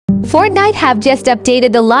Fortnite have just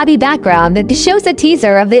updated the lobby background that shows a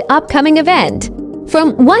teaser of the upcoming event.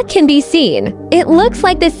 From what can be seen, it looks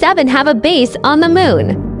like the 7 have a base on the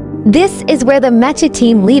moon. This is where the Mecha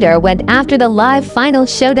team leader went after the live final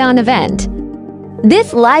showdown event.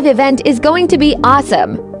 This live event is going to be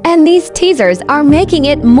awesome, and these teasers are making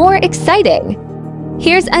it more exciting.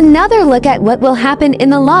 Here's another look at what will happen in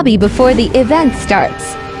the lobby before the event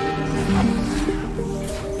starts.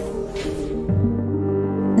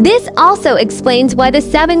 This also explains why the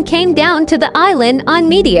 7 came down to the island on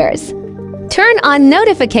meteors. Turn on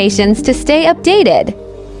notifications to stay updated.